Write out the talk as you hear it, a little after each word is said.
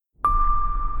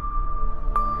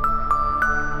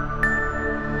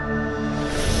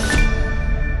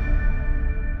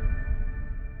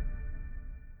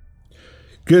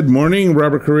Good morning,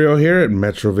 Robert Carrillo here at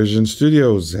Metrovision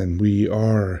Studios, and we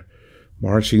are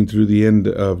marching through the end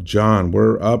of John.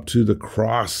 We're up to the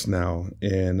cross now,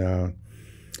 and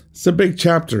it's a big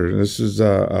chapter. This is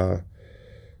the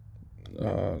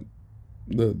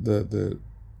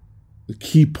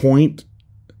key point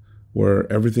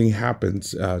where everything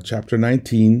happens. Chapter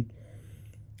 19,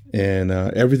 and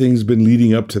everything's been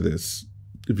leading up to this.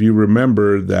 If you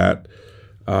remember that,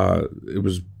 it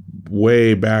was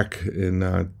way back in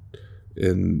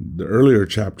the earlier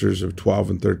chapters of 12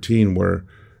 and 13 where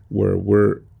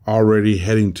we're already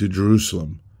heading to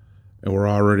Jerusalem, and we're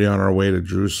already on our way to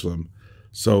Jerusalem.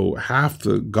 So half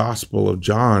the Gospel of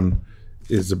John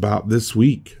is about this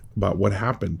week, about what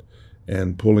happened,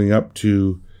 and pulling up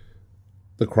to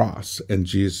the cross and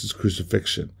Jesus'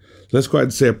 crucifixion. Let's go ahead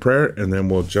and say a prayer, and then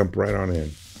we'll jump right on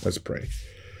in. Let's pray.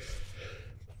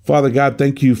 Father God,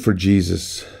 thank you for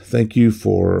Jesus. Thank you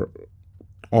for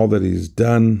all that he's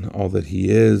done, all that he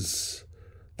is.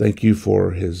 Thank you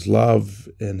for his love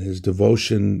and his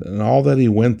devotion and all that he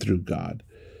went through, God.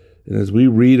 And as we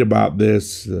read about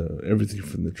this, everything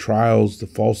from the trials, the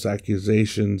false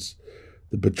accusations,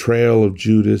 the betrayal of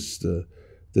Judas, the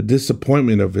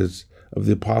disappointment of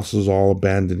the apostles all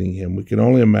abandoning him, we can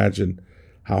only imagine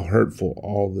how hurtful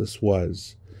all this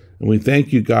was. And we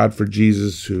thank you, God, for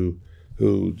Jesus who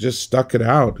just stuck it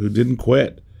out, who didn't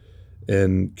quit,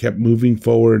 and kept moving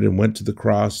forward and went to the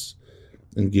cross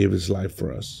and gave his life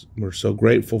for us. We're so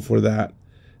grateful for that.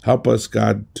 Help us,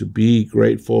 God, to be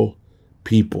grateful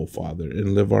people, Father,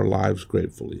 and live our lives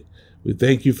gratefully. We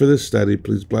thank you for this study.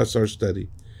 Please bless our study. In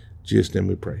Jesus' name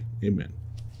we pray. Amen.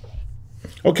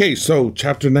 Okay, so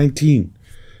chapter 19.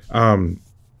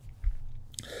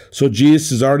 So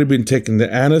Jesus has already been taken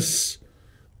to Annas.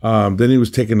 Then he was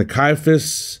taken to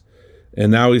Caiaphas. And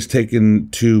now he's taken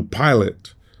to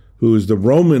Pilate, who is the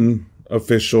Roman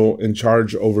official in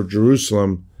charge over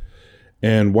Jerusalem.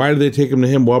 And why do they take him to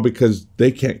him? Well, because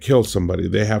they can't kill somebody.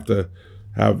 They have to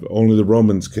have, only the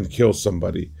Romans can kill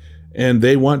somebody. And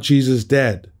they want Jesus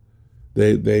dead.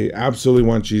 They absolutely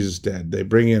want Jesus dead. They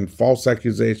bring in false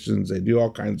accusations. They do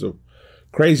all kinds of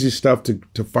crazy stuff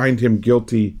to find him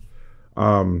guilty.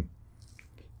 And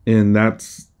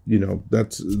that's,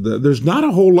 there's not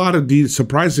a whole lot of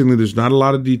surprisingly, there's not a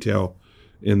lot of detail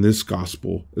in this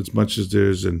gospel as much as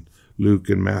there's in Luke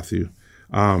and Matthew.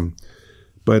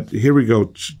 But here we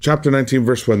go. Chapter 19,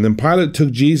 verse 1. Then Pilate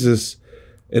took Jesus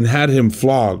and had him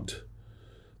flogged.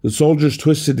 The soldiers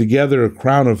twisted together a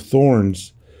crown of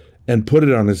thorns and put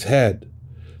it on his head.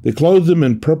 They clothed him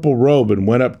in purple robe and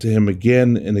went up to him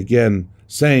again and again,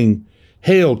 saying,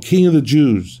 "Hail, King of the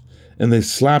Jews!" And they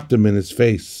slapped him in the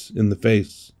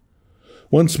face.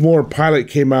 Once more Pilate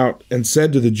came out and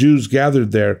said to the Jews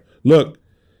gathered there, "Look,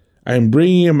 I am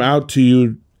bringing him out to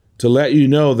you to let you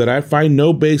know that I find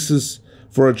no basis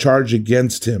for a charge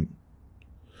against him."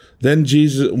 Then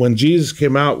when Jesus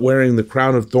came out wearing the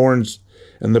crown of thorns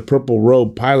and the purple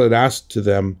robe, Pilate asked to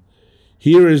them,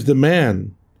 "Here is the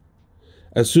man."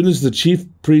 As soon as the chief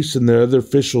priests and the other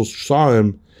officials saw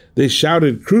him, they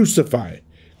shouted, "Crucify!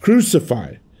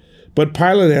 Crucify!" But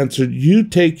Pilate answered, "You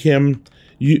take him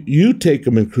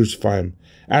and crucify him.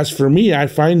 As for me, I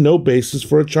find no basis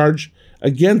for a charge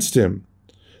against him."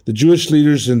 The Jewish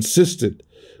leaders insisted,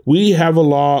 "We have a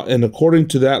law, and according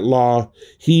to that law,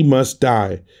 he must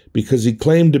die, because he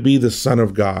claimed to be the Son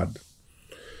of God."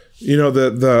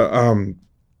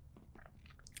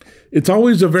 It's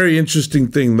always a very interesting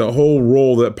thing, the whole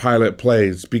role that Pilate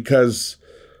plays, because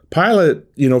Pilate,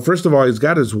 first of all, he's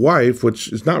got his wife,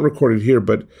 which is not recorded here,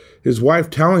 but his wife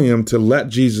telling him to let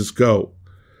Jesus go,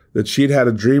 that she'd had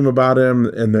a dream about him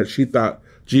and that she thought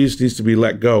Jesus needs to be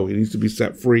let go. He needs to be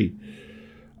set free.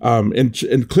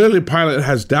 And clearly Pilate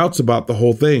has doubts about the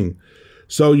whole thing.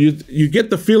 So you get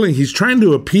the feeling he's trying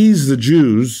to appease the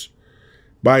Jews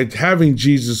by having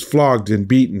Jesus flogged and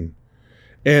beaten.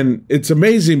 And it's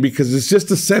amazing because it's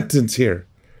just a sentence here.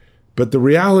 But the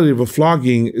reality of a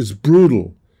flogging is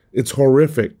brutal. It's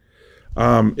horrific.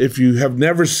 If you have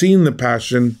never seen The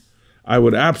Passion, I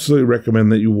would absolutely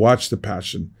recommend that you watch The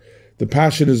Passion. The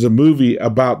Passion is a movie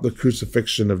about the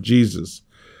crucifixion of Jesus.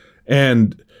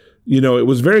 And, it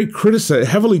was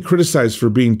heavily criticized for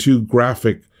being too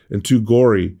graphic and too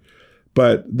gory.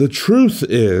 But the truth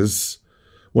is,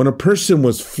 when a person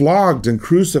was flogged and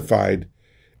crucified,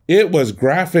 it was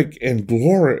graphic and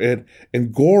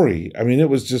gory. I mean, it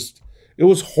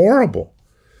was horrible.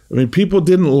 I mean, people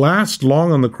didn't last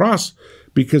long on the cross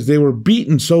because they were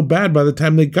beaten so bad by the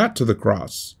time they got to the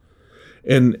cross.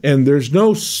 And there's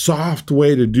no soft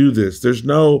way to do this. There's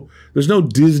no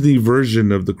Disney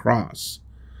version of the cross.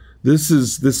 This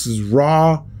is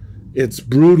raw. It's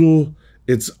brutal.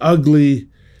 It's ugly.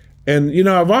 And,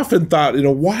 I've often thought,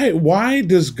 why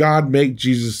does God make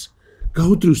Jesus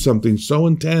go through something so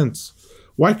intense?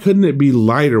 Why couldn't it be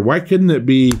lighter? Why couldn't it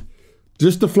be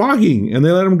just a flogging and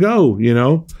they let him go,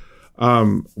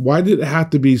 Why did it have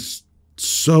to be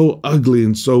so ugly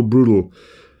and so brutal?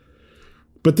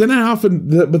 But then I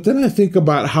think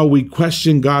about how we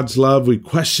question God's love, we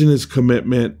question his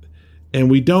commitment, and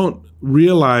we don't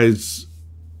realize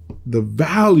the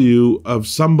value of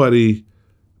somebody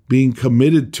being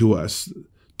committed to us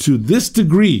to this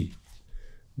degree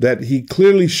that he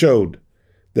clearly showed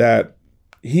that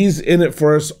he's in it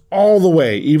for us all the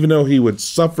way, even though he would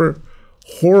suffer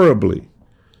horribly.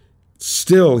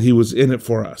 Still, he was in it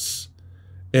for us.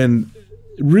 And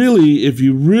really, if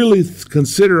you really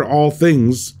consider all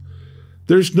things,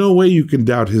 there's no way you can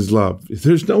doubt his love.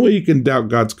 There's no way you can doubt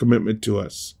God's commitment to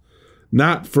us.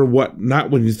 Not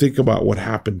when you think about what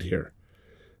happened here.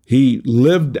 He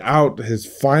lived out his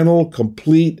final,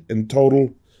 complete, and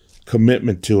total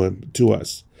commitment to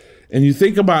us. And you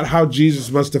think about how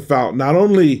Jesus must have felt. Not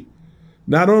only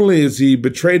is he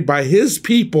betrayed by his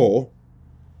people,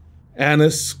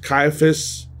 Annas,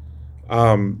 Caiaphas,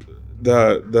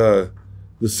 the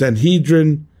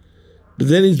Sanhedrin, but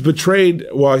then he's betrayed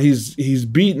while he's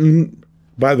beaten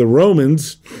by the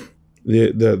Romans,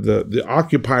 the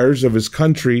occupiers of his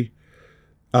country,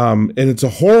 and it's a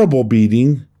horrible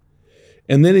beating.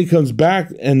 And then he comes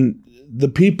back, and the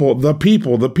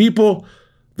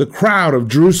crowd of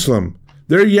Jerusalem,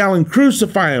 they're yelling,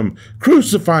 "Crucify him!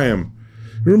 Crucify him!"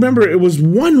 Remember, it was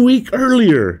 1 week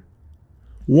earlier.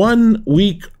 1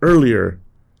 week earlier,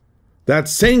 that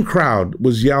same crowd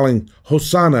was yelling,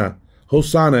 "Hosanna,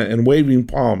 Hosanna," and waving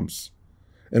palms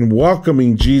and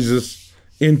welcoming Jesus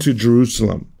into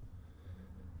Jerusalem.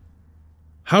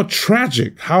 How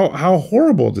tragic, how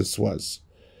horrible this was.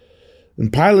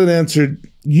 And Pilate answered,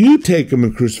 "You take him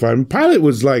and crucify him." Pilate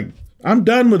was like, "I'm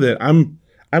done with it. I'm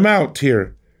out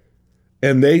here."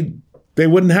 And they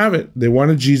wouldn't have it. They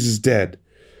wanted Jesus dead.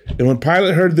 And when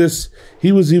Pilate heard this,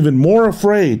 he was even more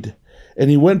afraid, and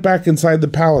he went back inside the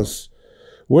palace.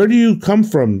 "Where do you come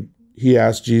from?" he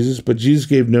asked Jesus, but Jesus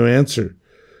gave no answer.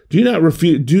 Do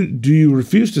you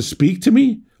refuse to speak to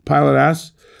me?" Pilate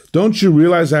asked. "Don't you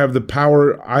realize I have the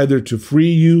power either to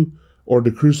free you or to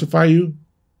crucify you?"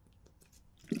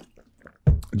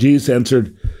 Jesus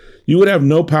answered, "You would have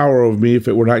no power over me if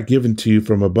it were not given to you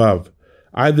from above.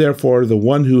 Therefore, the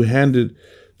one who handed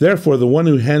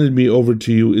me over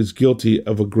to you is guilty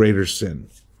of a greater sin."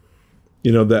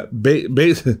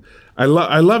 I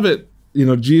love it.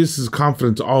 Jesus'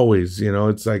 confidence always,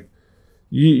 it's like,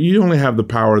 you only have the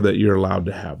power that you're allowed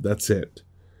to have. That's it.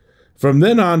 From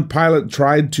then on, Pilate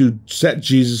tried to set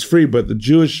Jesus free, but the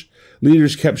Jewish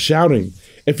leaders kept shouting,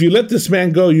 "If you let this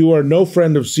man go, you are no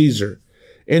friend of Caesar.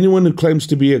 Anyone who claims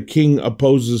to be a king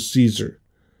opposes Caesar."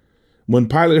 When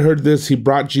Pilate heard this, he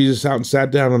brought Jesus out and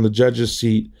sat down on the judge's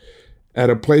seat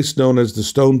at a place known as the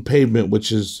Stone Pavement,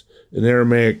 which is in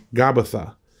Aramaic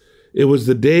Gabbatha. It was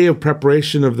the day of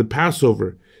preparation of the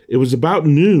Passover. It was about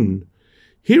noon.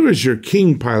 "Here is your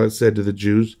king," Pilate said to the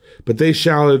Jews. But they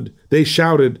shouted,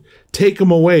 "Take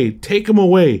him away, take him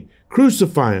away,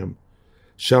 crucify him."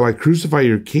 "Shall I crucify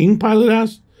your king?" Pilate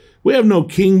asked. "We have no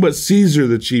king but Caesar,"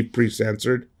 the chief priests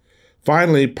answered.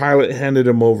 Finally, Pilate handed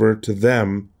him over to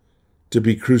them to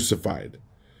be crucified.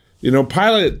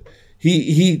 Pilate,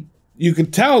 you can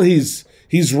tell he's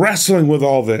wrestling with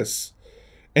all this.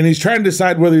 And he's trying to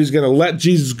decide whether he's going to let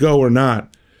Jesus go or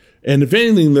not. And if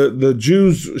anything, the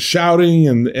Jews shouting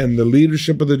and the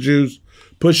leadership of the Jews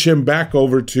push him back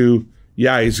over to,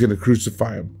 he's going to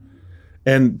crucify him.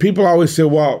 And people always say,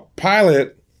 well,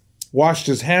 Pilate washed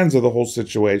his hands of the whole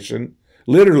situation,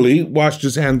 literally washed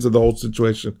his hands of the whole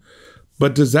situation.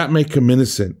 But does that make him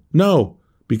innocent? No,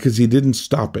 because he didn't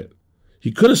stop it.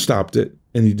 He could have stopped it,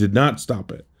 and he did not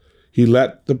stop it. He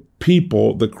let the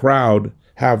people, the crowd,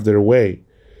 have their way.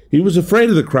 He was afraid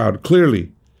of the crowd,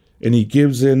 clearly, and he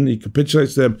gives in, he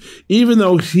capitulates to them, even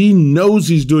though he knows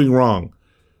he's doing wrong,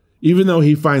 even though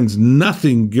he finds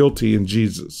nothing guilty in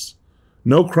Jesus,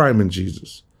 no crime in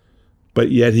Jesus,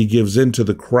 but yet he gives in to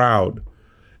the crowd.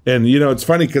 And, it's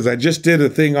funny because I just did a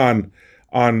thing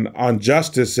on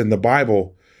justice in the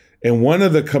Bible, and one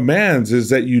of the commands is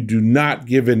that you do not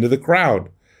give in to the crowd,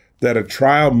 that a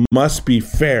trial must be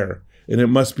fair, and it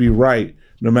must be right,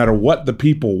 no matter what the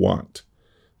people want.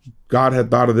 God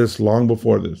had thought of this long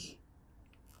before this.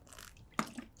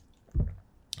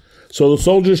 So the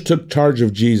soldiers took charge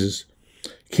of Jesus.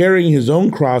 Carrying his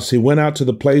own cross, he went out to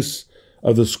the place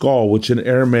of the skull, which in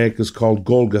Aramaic is called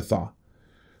Golgotha.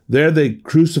 There they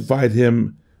crucified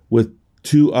him with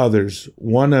two others,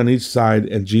 one on each side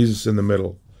and Jesus in the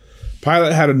middle.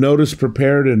 Pilate had a notice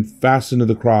prepared and fastened to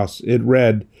the cross. It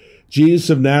read, "Jesus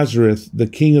of Nazareth, the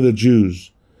King of the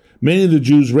Jews." Many of the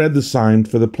Jews read the sign,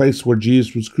 for the place where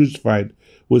Jesus was crucified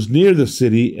was near the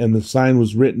city, and the sign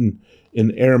was written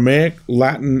in Aramaic,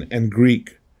 Latin, and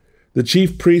Greek. The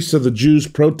chief priests of the Jews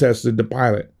protested to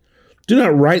Pilate, "Do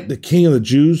not write the King of the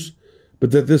Jews, but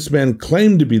that this man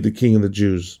claimed to be the King of the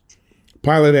Jews."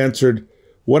 Pilate answered,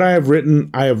 "What I have written,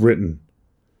 I have written."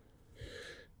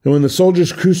 And when the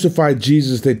soldiers crucified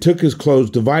Jesus, they took his clothes,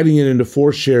 dividing it into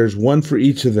 4 shares, one for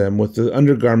each of them, with the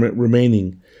undergarment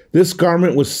remaining. This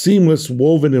garment was seamless,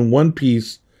 woven in one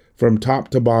piece from top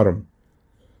to bottom.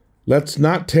 "Let's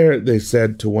not tear it," they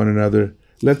said to one another.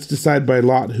 "Let's decide by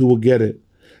lot who will get it."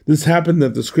 This happened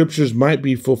that the scriptures might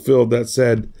be fulfilled that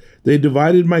said, "They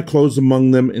divided my clothes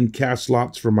among them and cast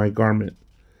lots for my garment."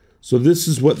 So this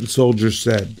is what the soldiers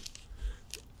said.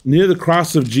 Near the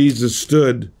cross of Jesus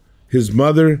stood his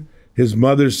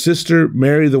mother's sister,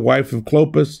 Mary, the wife of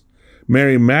Clopas,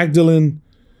 Mary Magdalene.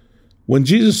 When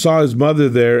Jesus saw his mother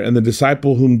there and the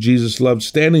disciple whom Jesus loved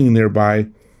standing nearby,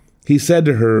 he said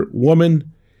to her, "Woman,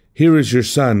 here is your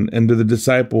son," and to the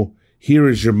disciple, "Here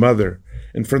is your mother."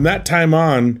 And from that time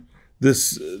on,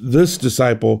 this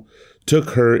disciple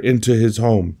took her into his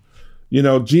home. You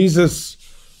know, Jesus,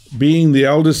 being the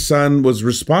eldest son, was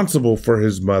responsible for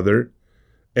his mother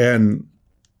and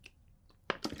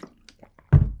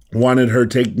wanted her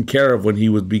taken care of when he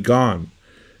would be gone.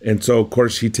 And so, of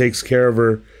course, he takes care of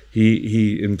her.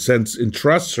 He in a sense,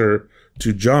 entrusts her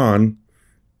to John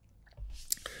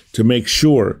to make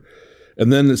sure.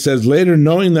 And then it says, later,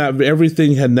 knowing that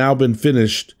everything had now been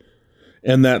finished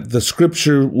and that the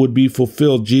scripture would be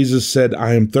fulfilled, Jesus said,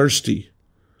 "I am thirsty."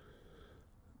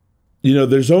 You know,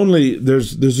 there's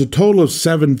a total of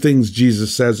 7 things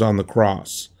Jesus says on the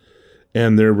cross,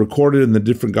 and they're recorded in the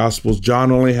different gospels.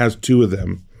 John only has 2 of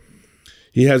them.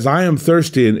 He has, "I am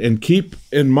thirsty," and keep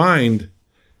in mind,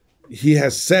 he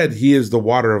has said he is the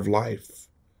water of life.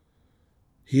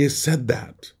 He has said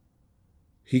that.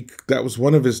 That was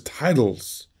one of his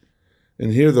titles.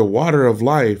 And here the water of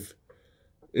life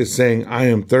is saying, "I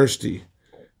am thirsty."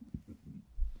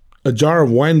 A jar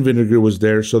of wine vinegar was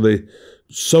there, so they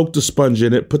soaked a sponge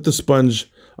in it, put the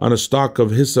sponge on a stalk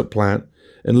of hyssop plant,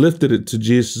 and lifted it to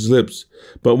Jesus' lips.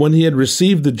 But when he had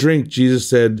received the drink, Jesus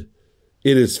said,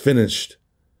 "It is finished."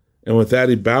 And with that,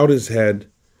 he bowed his head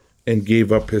and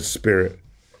gave up his spirit.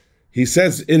 He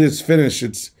says, "It is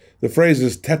finished." The phrase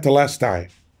is tetelestai.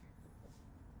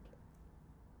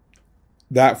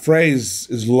 That phrase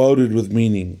is loaded with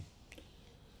meaning.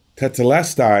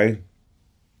 Tetelestai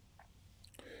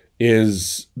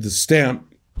is the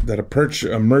stamp that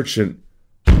a merchant,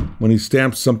 when he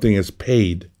stamps something as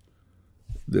paid,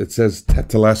 it says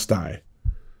tetelestai.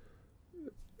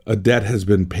 A debt has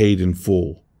been paid in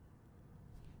full.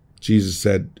 Jesus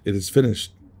said, "It is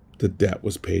finished." The debt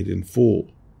was paid in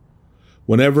full.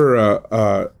 Whenever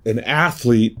an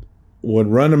athlete would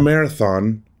run a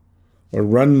marathon or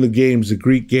run the games, the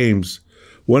Greek games,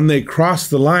 when they cross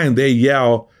the line, they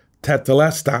yell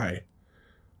tetelestai,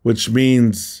 which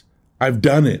means, "I've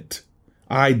done it.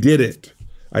 I did it.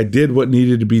 I did what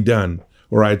needed to be done,"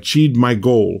 or "I achieved my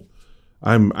goal.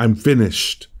 I'm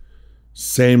finished."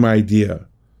 Same idea,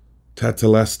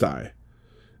 tetelestai.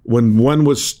 When one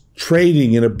was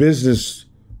trading in a business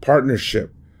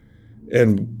partnership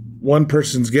and one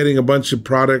person's getting a bunch of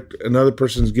product, another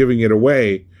person's giving it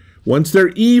away, once they're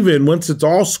even, once it's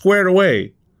all squared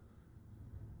away,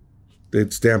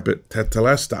 they'd stamp it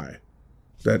tetelestai,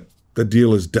 that the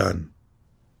deal is done.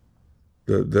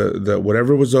 The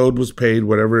whatever was owed was paid.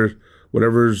 Whatever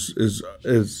is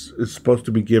supposed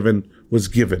to be given was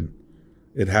given.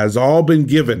 It has all been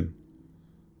given.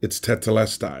 It's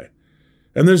tetelestai.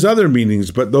 And there's other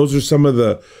meanings, but those are some of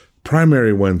the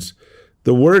primary ones.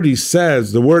 The word he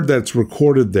says, the word that's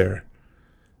recorded there,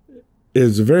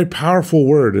 is a very powerful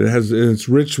word. It's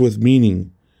rich with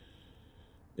meaning.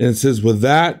 And it says, with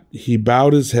that, he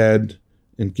bowed his head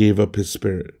and gave up his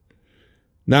spirit.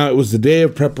 Now it was the day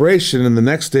of preparation, and the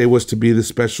next day was to be the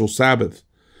special Sabbath.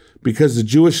 Because the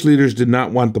Jewish leaders did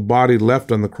not want the body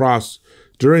left on the cross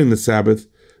during the Sabbath,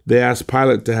 they asked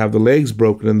Pilate to have the legs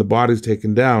broken and the bodies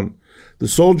taken down. The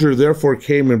soldier therefore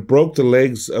came and broke the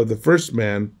legs of the first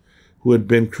man who had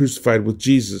been crucified with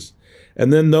Jesus,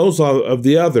 and then those of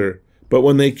the other. But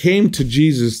when they came to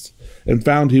Jesus and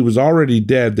found he was already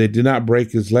dead, they did not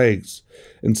break his legs.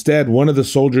 Instead, one of the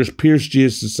soldiers pierced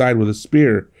Jesus' side with a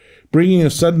spear, bringing a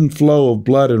sudden flow of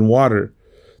blood and water.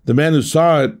 The man who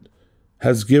saw it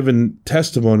has given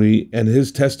testimony, and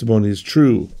his testimony is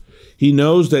true. He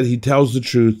knows that he tells the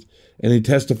truth, and he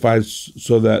testifies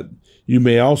so that you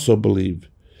may also believe.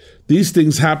 These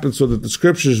things happened so that the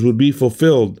scriptures would be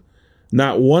fulfilled.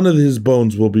 Not one of his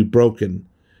bones will be broken.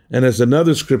 And as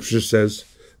another scripture says,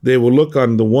 they will look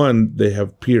on the one they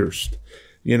have pierced.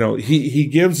 You know, he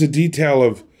gives a detail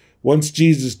of once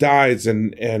Jesus dies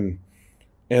and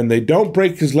they don't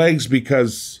break his legs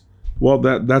because, well,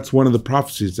 that's one of the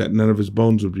prophecies, that none of his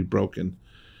bones would be broken.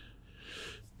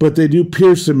 But they do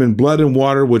pierce him, and blood and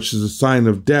water, which is a sign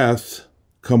of death,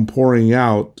 come pouring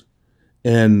out,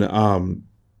 and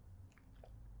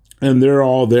they're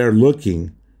all there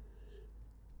looking.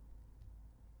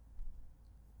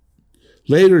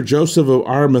 Later, Joseph of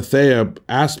Arimathea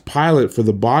asked Pilate for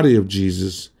the body of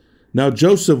Jesus. Now,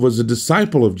 Joseph was a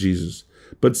disciple of Jesus,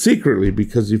 but secretly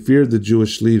because he feared the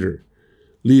Jewish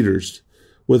leaders.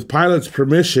 With Pilate's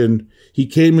permission, he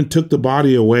came and took the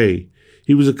body away.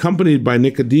 He was accompanied by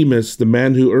Nicodemus, the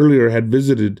man who earlier had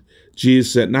visited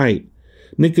Jesus at night.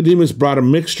 Nicodemus brought a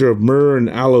mixture of myrrh and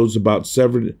aloes, about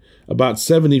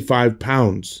 75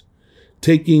 pounds.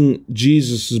 Taking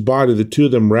Jesus' body, the two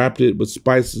of them wrapped it with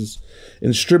spices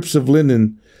and strips of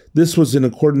linen. This was in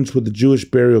accordance with the Jewish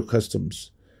burial customs.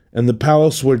 And the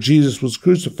palace where Jesus was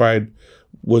crucified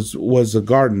was a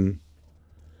garden.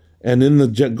 And in the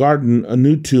garden, a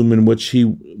new tomb in which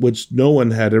no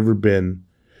one had ever been.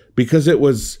 Because it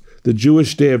was the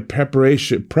Jewish day of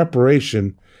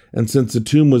preparation, and since the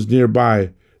tomb was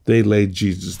nearby, they laid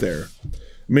Jesus there. I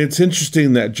mean, it's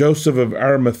interesting that Joseph of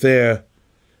Arimathea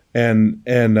and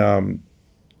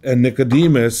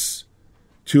Nicodemus,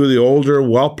 two of the older,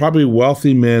 probably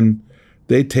wealthy men,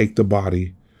 they take the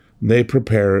body, and they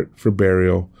prepare it for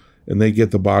burial, and they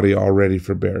get the body all ready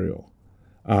for burial.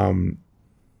 And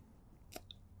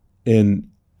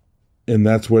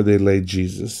that's where they laid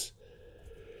Jesus.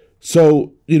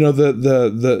 So, you know,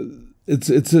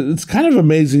 it's kind of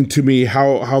amazing to me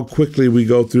how quickly we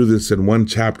go through this in one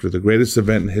chapter, the greatest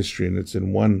event in history, and it's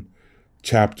in one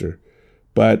chapter.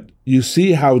 But you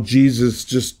see how Jesus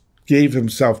just gave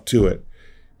himself to it.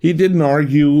 He didn't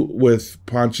argue with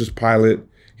Pontius Pilate.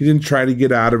 He didn't try to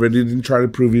get out of it. He didn't try to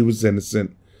prove he was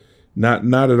innocent.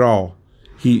 Not at all.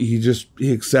 He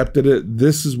accepted it.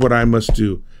 This is what I must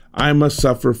do. I must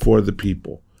suffer for the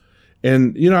people.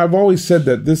 And, you know, I've always said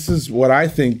that this is what I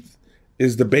think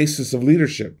is the basis of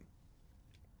leadership.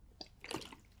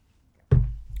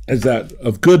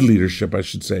 Of good leadership, I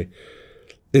should say,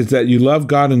 is that you love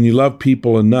God and you love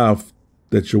people enough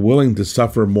that you're willing to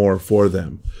suffer more for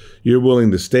them. You're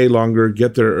willing to stay longer,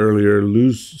 get there earlier,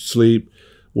 lose sleep,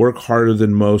 work harder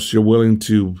than most. You're willing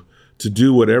to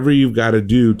do whatever you've got to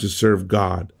do to serve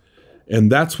God.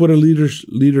 And that's what a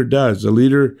leader does. A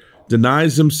leader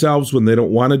denies themselves when they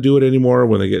don't want to do it anymore,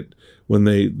 when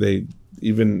they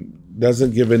even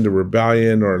doesn't give in to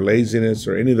rebellion or laziness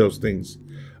or any of those things.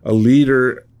 A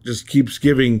leader just keeps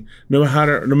giving no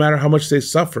matter how much they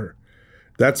suffer.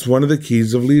 That's one of the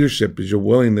keys of leadership, is your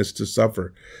willingness to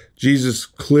suffer. Jesus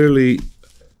clearly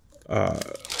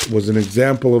was an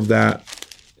example of that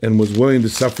and was willing to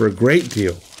suffer a great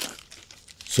deal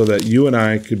so that you and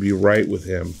I could be right with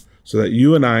him, so that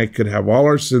you and I could have all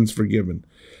our sins forgiven,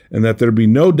 and that there be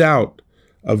no doubt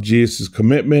of Jesus'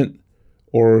 commitment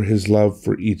or his love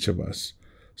for each of us.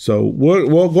 So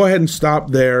we'll go ahead and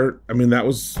stop there. I mean, that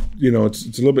was, you know, it's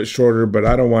a little bit shorter, but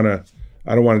I don't want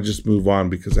to just move on,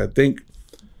 because I think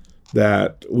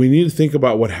that we need to think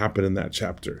about what happened in that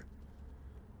chapter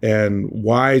and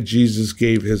why Jesus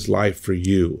gave his life for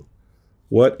you.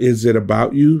 What is it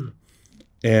about you?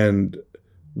 And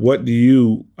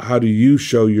how do you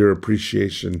show your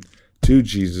appreciation to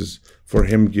Jesus for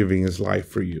him giving his life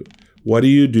for you? What do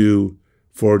you do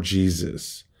for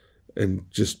Jesus? And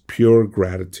just pure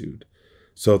gratitude.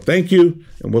 So thank you,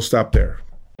 and we'll stop there.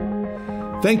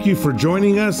 Thank you for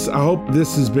joining us. I hope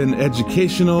this has been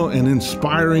educational and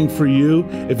inspiring for you.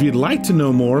 If you'd like to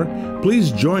know more,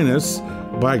 please join us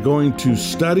by going to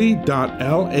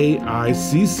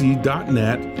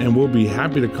study.laicc.net, and we'll be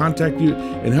happy to contact you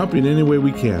and help you in any way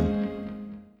we can.